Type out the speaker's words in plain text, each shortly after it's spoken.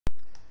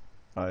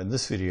In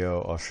this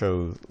video, I'll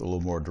show a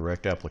little more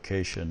direct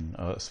application,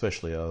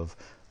 especially of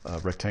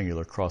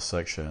rectangular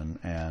cross-section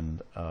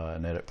and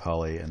an edit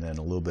poly, and then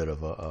a little bit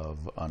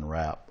of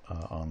unwrap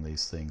on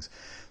these things.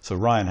 So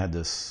Ryan had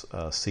this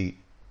seat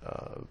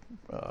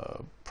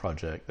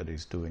project that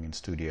he's doing in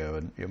studio,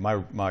 and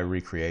my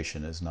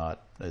recreation is not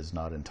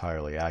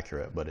entirely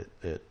accurate, but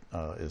it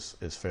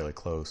is fairly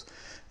close.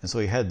 And so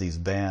he had these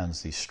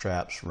bands, these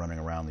straps running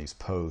around these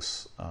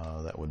posts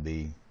that would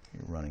be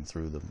running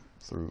through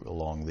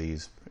along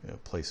these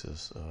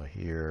places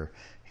here,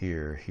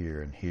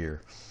 and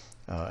here,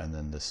 and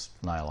then this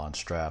nylon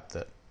strap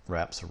that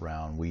wraps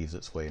around, weaves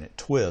its way, and it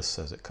twists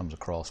as it comes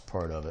across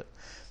part of it.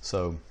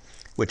 So,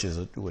 which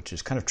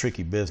is kind of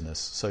tricky business.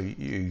 So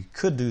you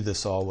could do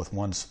this all with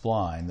one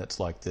spline that's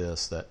like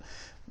this,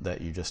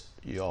 that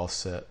you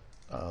offset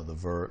the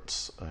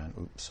verts. And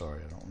oops,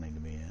 sorry, I don't need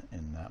to be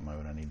in that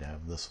mode. I need to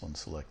have this one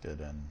selected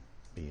and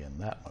be in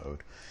that mode.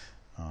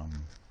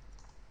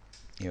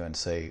 And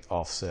say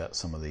offset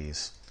some of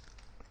these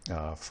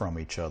from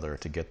each other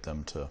to get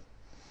them to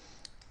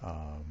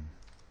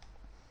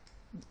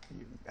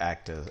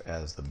act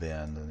as the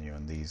bend,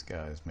 and these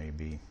guys may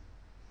be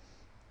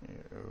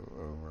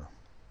over.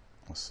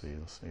 Let's see.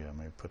 I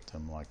may put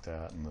them like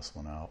that, and this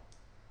one out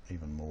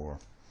even more,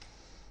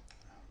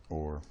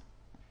 or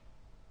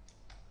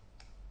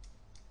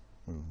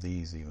move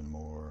these even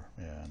more,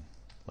 and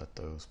let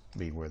those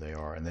be where they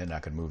are, and then I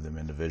could move them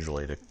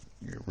individually to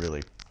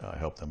really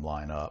help them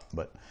line up.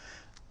 But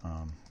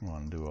I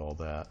want to do all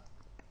that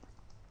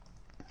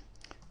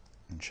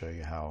and show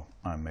you how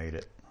I made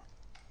it.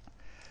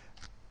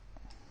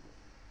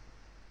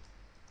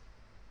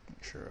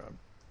 Make sure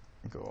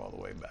I go all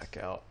the way back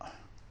out.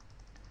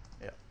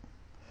 Yep.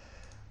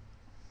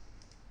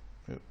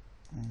 Oop.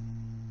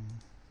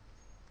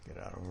 Get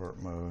out of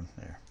vert mode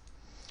there.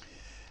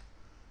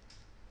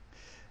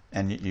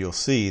 And you'll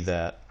see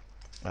that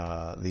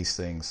these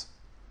things,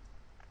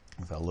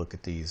 if I look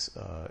at these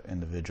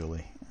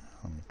individually,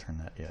 let me turn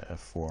that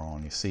F4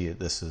 on. You see it.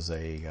 This is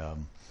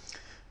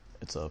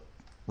it's a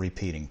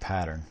repeating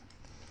pattern,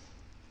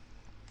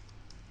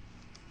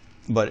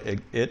 but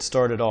it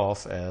started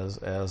off as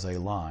a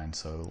line.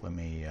 So let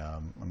me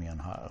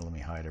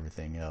hide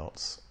everything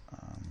else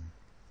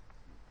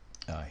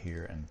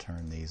here and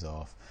turn these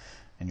off,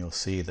 and you'll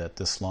see that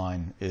this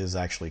line is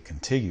actually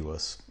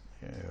contiguous.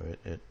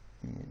 It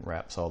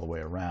wraps all the way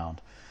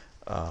around.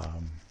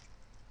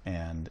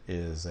 And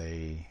is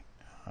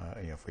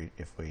if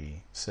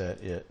we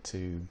set it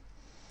to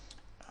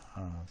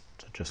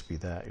just be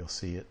that, you'll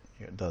see it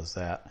does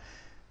that.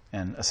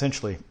 And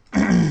essentially,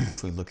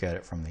 if we look at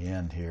it from the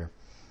end here,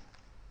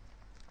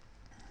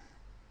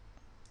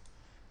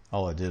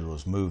 all I did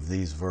was move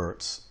these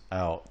verts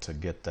out to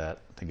get that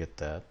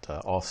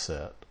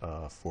offset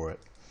for it.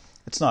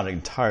 It's not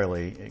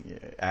entirely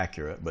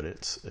accurate, but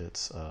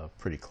it's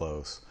pretty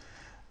close.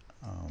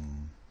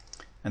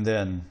 And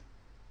then,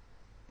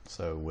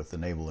 so with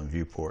enable and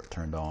viewport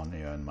turned on,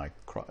 and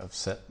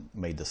I've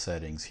made the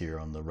settings here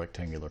on the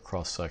rectangular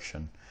cross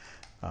section,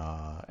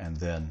 and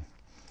then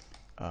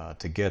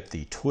to get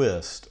the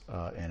twist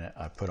in it,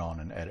 I put on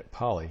an edit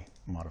poly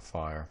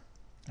modifier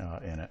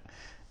in it.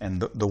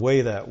 And the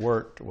way that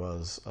worked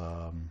was,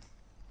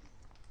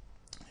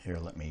 here,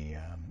 let me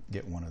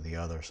get one of the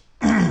others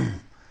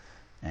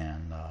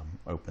and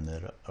open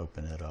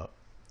it up,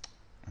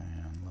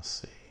 and let's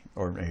see.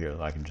 Or here,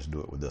 I can just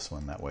do it with this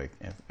one. That way,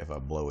 if I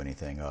blow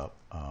anything up,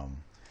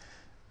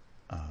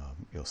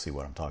 you'll see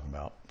what I'm talking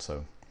about.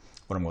 So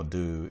what I'm going to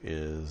do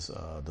is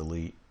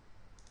delete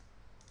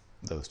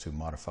those two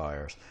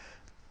modifiers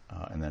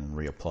and then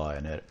reapply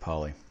an edit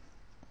poly.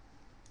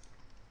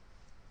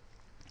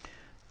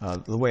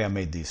 The way I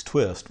made these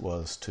twists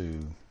was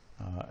to,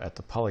 at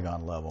the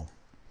polygon level,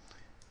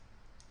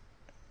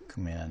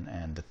 come in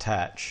and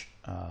detach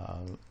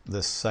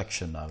this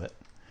section of it.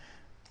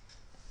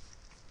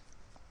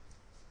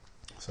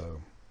 So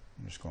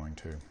I'm just going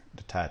to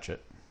detach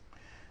it,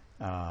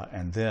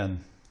 and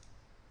then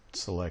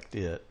select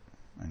it,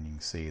 and you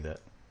can see that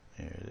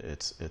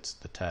it's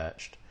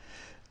detached.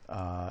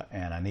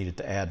 And I needed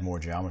to add more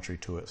geometry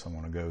to it, so I'm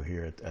going to go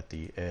here at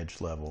the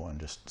edge level and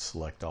just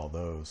select all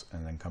those,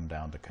 and then come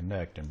down to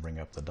connect and bring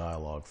up the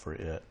dialog for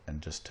it,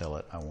 and just tell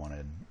it I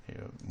wanted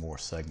more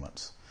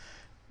segments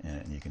in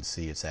it. And you can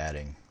see it's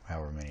adding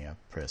however many I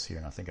press here,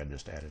 and I think I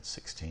just added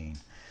 16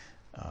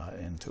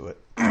 into it,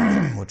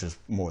 which is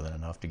more than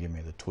enough to give me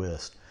the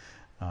twist,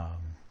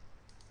 and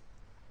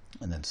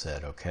then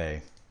said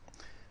OK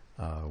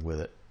with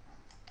it.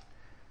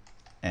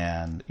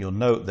 And you'll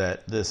note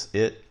that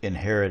it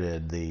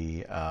inherited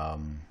the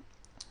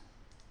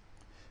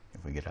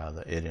if we get out of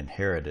it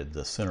inherited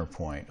the center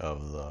point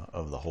of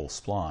the whole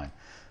spline.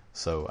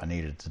 So I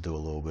needed to do a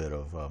little bit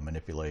of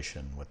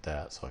manipulation with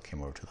that. So I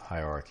came over to the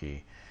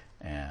hierarchy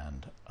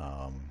and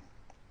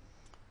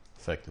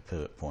affect the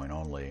pivot point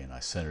only, and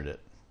I centered it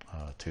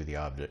to the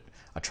object.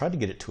 I tried to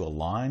get it to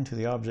align to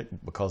the object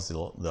because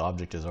the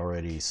object is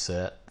already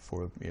set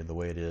for the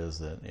way it is,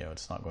 that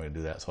it's not going to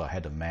do that. So I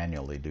had to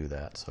manually do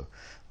that. So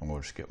I'm going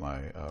to just get my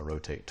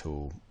rotate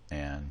tool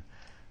and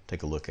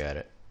take a look at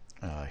it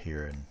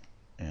here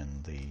in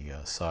the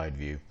side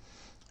view,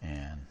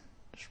 and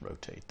just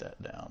rotate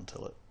that down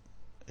until it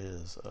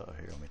is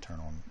here. Let me turn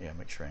on,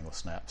 make sure angle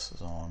snaps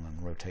is on,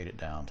 and rotate it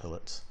down until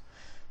it's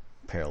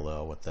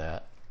parallel with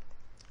that.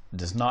 It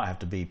does not have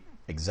to be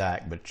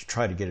exact, but you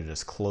try to get it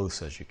as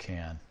close as you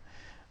can,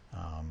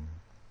 and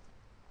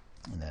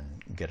then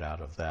get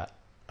out of that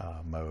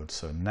mode.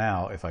 So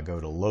now if I go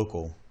to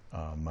local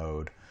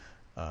mode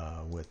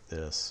with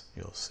this,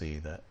 you'll see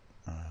that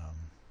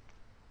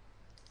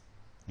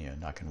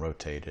I can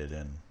rotate it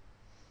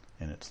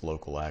in its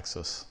local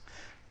axis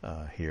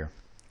here,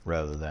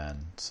 rather than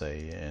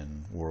say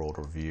in world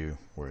or view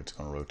where it's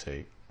going to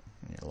rotate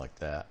like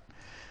that.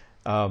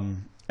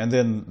 And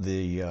then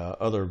the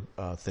other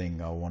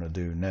thing I want to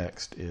do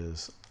next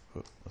is,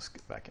 let's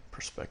get back in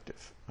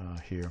perspective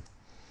here,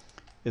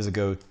 is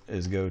go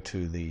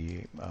to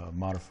the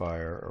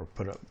modifier, or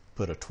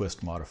put a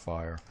twist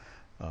modifier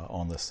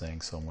on this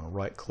thing. So I'm going to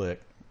right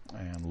click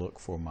and look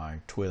for my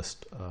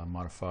twist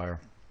modifier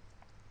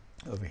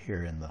over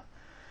here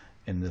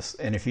in this.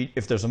 And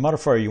if there's a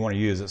modifier you want to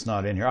use that's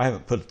not in here, I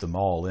haven't put them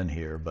all in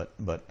here, but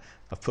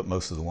I've put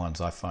most of the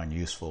ones I find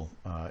useful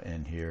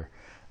in here.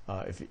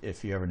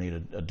 If you ever need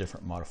a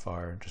different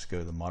modifier, just go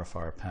to the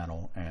modifier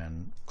panel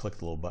and click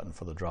the little button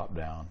for the drop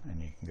down,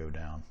 and you can go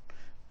down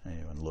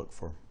and look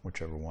for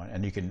whichever one.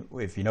 And you can,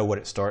 if you know what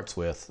it starts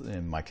with,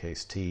 in my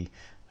case T,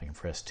 I can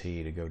press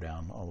T to go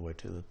down all the way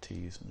to the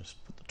T's and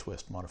just put the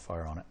twist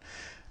modifier on it.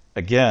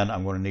 Again,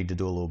 I'm going to need to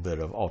do a little bit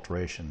of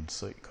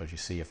alterations, because you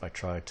see if I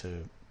try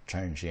to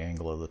change the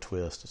angle of the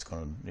twist, it's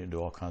going to do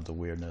all kinds of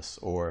weirdness.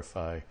 Or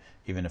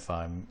even if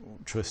I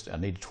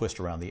need to twist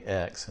around the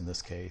X in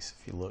this case,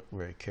 if you look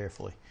very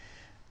carefully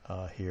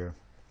here,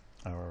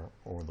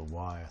 or the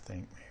Y, I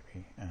think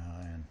maybe,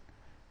 and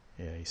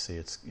you see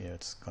it's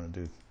going to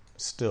do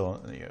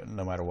still,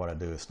 no matter what I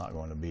do, it's not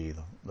going to be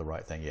the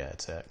right thing.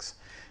 It's X.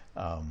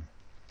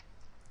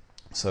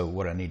 So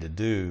what I need to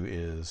do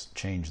is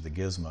change the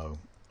gizmo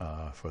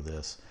for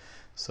this.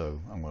 So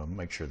I'm going to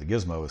make sure the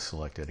gizmo is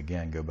selected.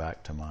 Again, go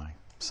back to my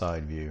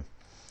side view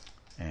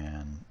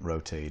and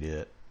rotate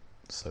it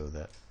so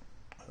that,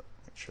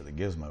 make sure the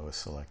gizmo is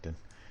selected,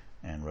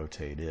 and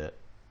rotate it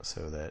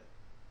so that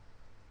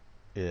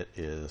it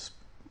is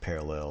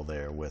parallel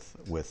there with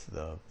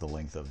the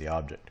length of the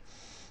object.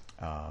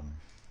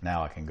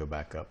 Now I can go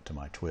back up to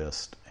my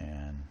twist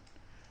and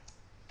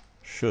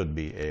should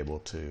be able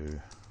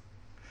to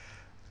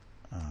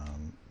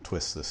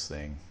twist this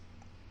thing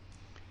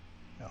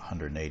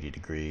 180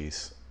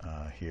 degrees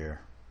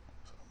here.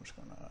 So I'm just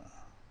going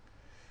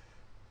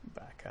to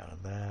back out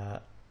of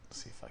that,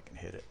 see if I can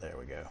hit it. There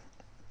we go.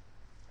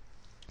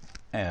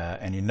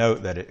 And you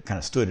note that it kind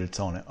of stood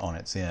on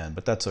its end,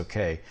 but that's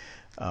okay.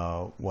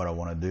 What I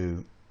want to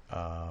do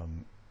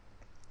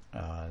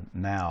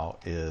now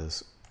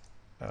is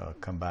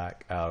come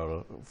back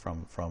out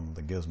from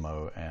the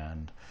gizmo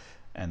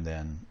and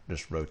then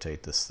just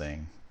rotate this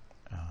thing.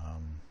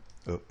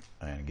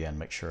 And again,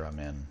 make sure I'm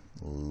in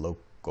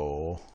local